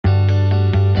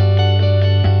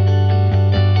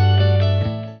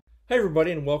Hi,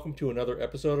 everybody, and welcome to another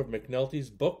episode of McNulty's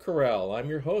Book Corral. I'm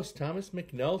your host, Thomas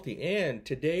McNulty, and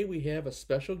today we have a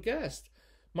special guest.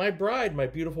 My bride, my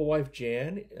beautiful wife,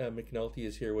 Jan McNulty,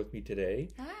 is here with me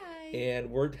today. Hi.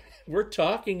 And we're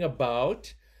talking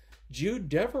about Jude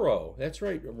Deveraux. That's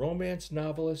right, romance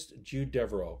novelist Jude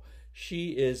Deveraux.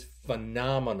 She is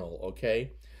phenomenal,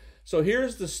 okay? So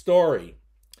here's the story.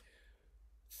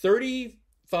 We've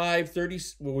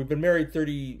been married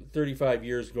 35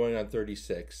 years, going on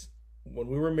 36. When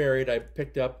we were married, I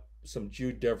picked up some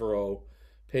Jude Deveraux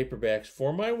paperbacks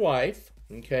for my wife,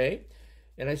 okay?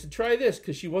 And I said, try this,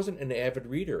 because she wasn't an avid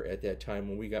reader at that time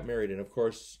when we got married. And of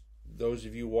course, those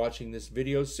of you watching this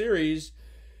video series,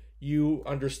 you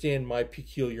understand my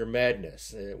peculiar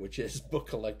madness, which is book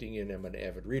collecting, and I'm an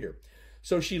avid reader.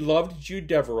 So she loved Jude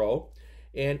Deveraux,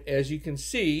 and as you can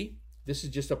see, this is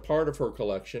just a part of her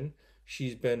collection.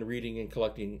 She's been reading and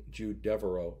collecting Jude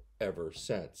Deveraux ever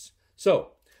since.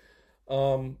 So,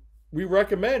 we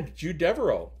recommend Jude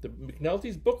Deveraux, the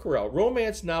McNulty's Book Corral.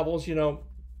 Romance novels, you know,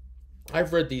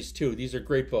 I've read these too. These are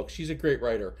great books. She's a great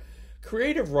writer.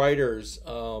 Creative writers,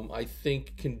 I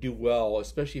think, can do well,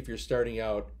 especially if you're starting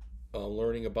out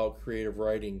learning about creative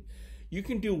writing. You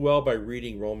can do well by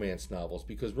reading romance novels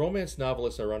because romance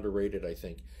novelists are underrated, I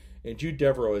think. And Jude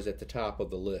Deveraux is at the top of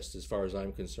the list as far as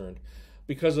I'm concerned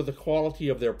because of the quality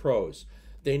of their prose.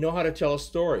 They know how to tell a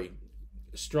story.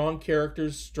 Strong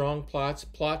characters, strong plots,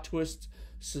 plot twists,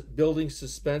 building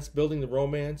suspense, building the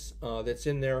romance that's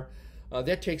in there.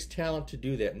 That takes talent to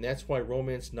do that, and that's why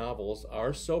romance novels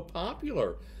are so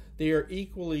popular. They are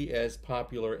equally as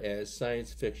popular as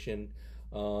science fiction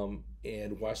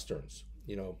and westerns.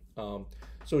 You know,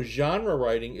 so genre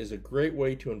writing is a great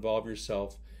way to involve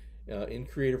yourself in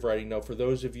creative writing. Now, for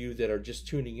those of you that are just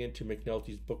tuning into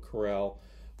McNulty's Book Corral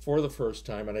for the first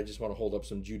time, and I just want to hold up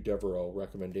some Jude Deveraux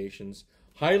recommendations.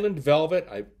 Highland Velvet.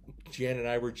 Jan and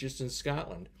I were just in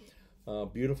Scotland.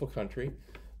 Beautiful country.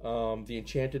 The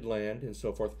Enchanted Land and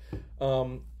so forth.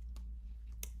 For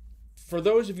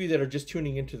those of you that are just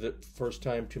tuning into the first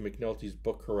time to McNulty's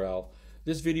Book Corral,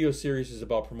 this video series is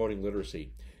about promoting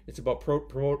literacy. It's about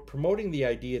promoting the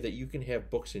idea that you can have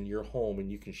books in your home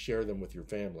and you can share them with your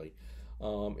family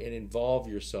and involve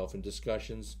yourself in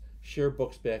discussions, share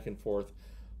books back and forth.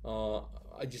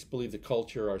 I just believe the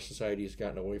culture, our society has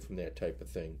gotten away from that type of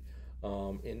thing.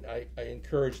 And I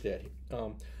encourage that.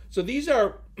 So these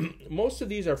are, most of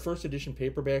these are first edition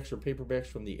paperbacks or paperbacks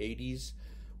from the 80s.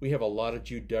 We have a lot of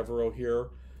Jude Deveraux here.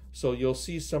 So you'll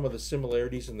see some of the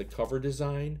similarities in the cover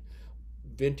design.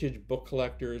 Vintage book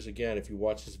collectors, again, if you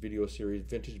watch this video series,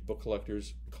 vintage book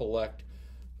collectors collect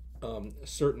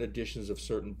certain editions of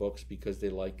certain books because they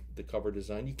like the cover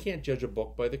design. You can't judge a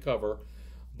book by the cover,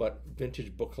 but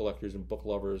vintage book collectors and book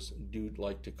lovers do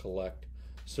like to collect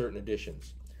certain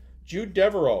editions. Jude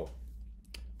Deveraux,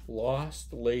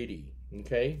 Lost Lady.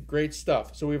 Okay, great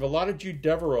stuff. So we have a lot of Jude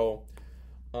Deveraux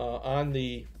on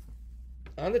the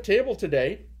table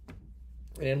today,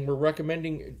 and we're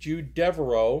recommending Jude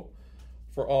Deveraux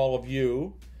for all of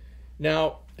you.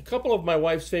 Now, a couple of my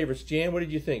wife's favorites. Jan, what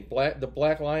did you think? The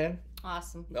Black Lion?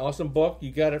 Awesome book.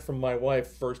 You got it from my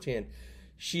wife firsthand.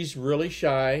 She's really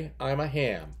shy. I'm a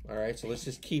ham. All right, so let's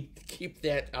just keep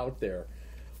that out there.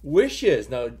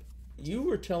 Wishes. Now, you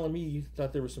were telling me you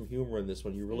thought there was some humor in this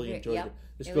one. You really enjoyed it.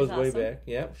 This goes way back.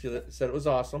 Yeah, she said it was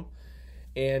awesome.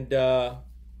 And The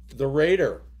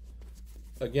Raider.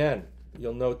 Again,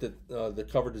 you'll note that the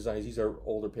cover designs, these are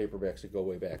older paperbacks that go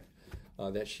way back,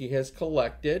 that she has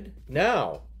collected.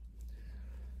 Now,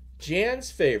 Jan's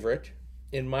favorite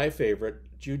and my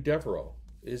favorite, Jude Deveraux,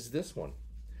 is this one.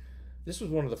 This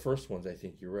was one of the first ones I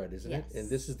think you read, isn't it? And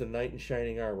this is The Knight in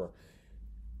Shining Armor.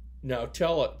 Now,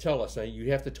 tell us.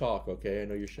 You have to talk, okay? I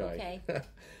know you're shy.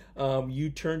 Okay. You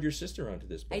turned your sister onto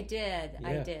this book. I did.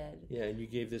 Yeah, and you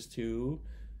gave this to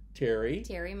Terry.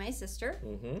 Terry, my sister.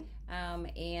 Mm-hmm.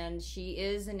 And she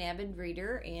is an avid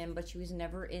reader, but she was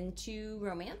never into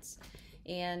romance.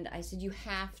 And I said, you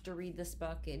have to read this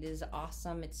book. It is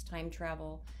awesome. It's time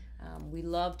travel. We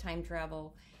love time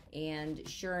travel. And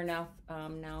sure enough,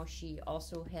 now she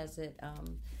also has it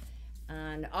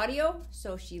on audio,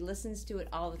 so she listens to it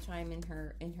all the time in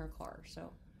her car.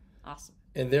 So awesome.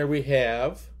 And there we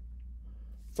have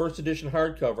first edition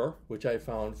hardcover, which I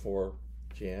found for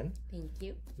Jan. Thank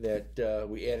you. That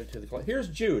we added to the collection. Here's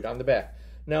Jude on the back.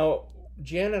 Now,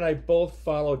 Jan and I both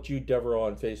follow Jude Deveraux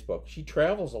on Facebook. She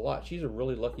travels a lot. She's a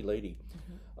really lucky lady.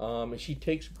 And she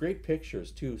takes great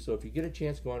pictures too. So if you get a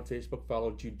chance, go on Facebook,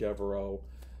 follow Jude Deveraux.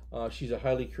 She's a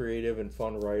highly creative and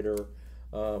fun writer.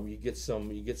 You get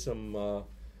some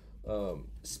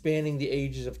spanning the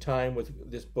ages of time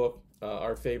with this book,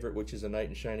 our favorite, which is A Knight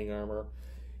in Shining Armor.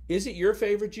 Is it your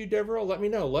favorite Jude Deveraux? Let me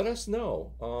know. Let us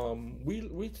know.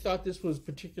 We thought this was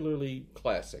particularly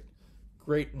classic.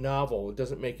 Great novel. It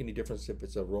doesn't make any difference if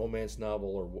it's a romance novel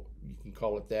or you can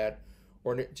call it that,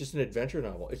 or just an adventure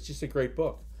novel. It's just a great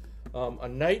book. A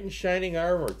Knight in Shining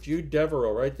Armor, Jude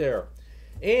Deveraux, right there.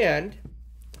 And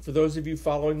for those of you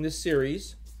following this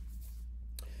series,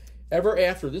 Ever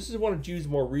After. This is one of Jude's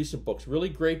more recent books. Really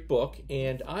great book,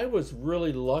 and I was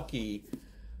really lucky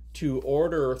to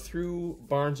order through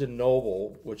Barnes &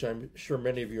 Noble, which I'm sure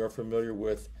many of you are familiar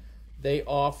with. They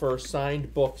offer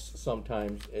signed books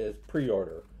sometimes as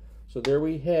pre-order. So there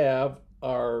we have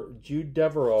our Jude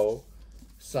Deveraux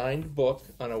signed book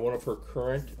on one of her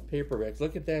current paperbacks.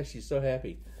 Look at that. She's so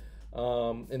happy.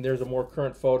 And there's a more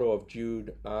current photo of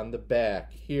Jude on the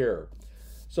back here.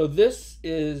 So this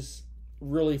is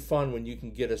really fun when you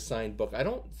can get a signed book. I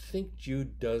don't think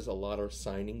Jude does a lot of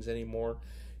signings anymore.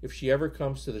 If she ever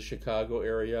comes to the Chicago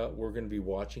area, we're going to be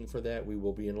watching for that. We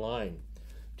will be in line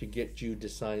to get Jude to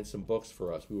sign some books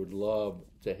for us. We would love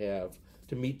to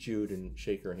meet Jude and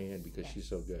shake her hand because she's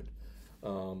so good.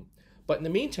 But in the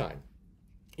meantime,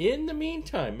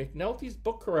 McNulty's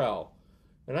Book Corral.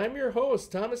 And I'm your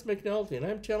host, Thomas McNulty, and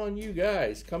I'm telling you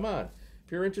guys, come on.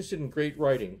 If you're interested in great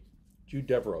writing, Jude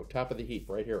Deveraux, top of the heap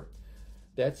right here.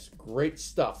 That's great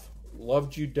stuff.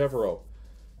 Love Jude Deveraux.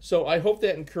 So I hope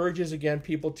that encourages, again,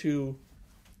 people to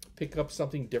pick up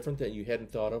something different that you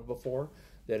hadn't thought of before.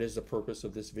 That is the purpose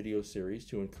of this video series,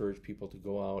 to encourage people to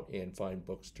go out and find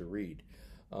books to read.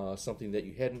 Something that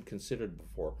you hadn't considered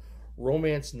before.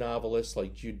 Romance novelists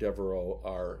like Jude Deveraux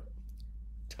are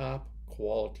top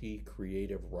quality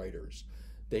creative writers.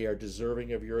 They are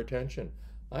deserving of your attention.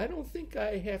 I don't think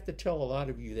I have to tell a lot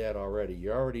of you that already.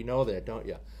 You already know that, don't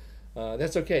you?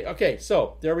 That's okay. Okay,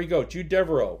 so there we go. Jude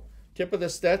Deveraux, tip of the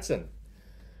Stetson.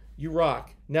 You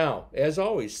rock. Now, as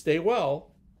always, stay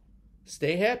well,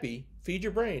 stay happy, feed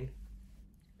your brain,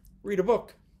 read a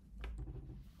book.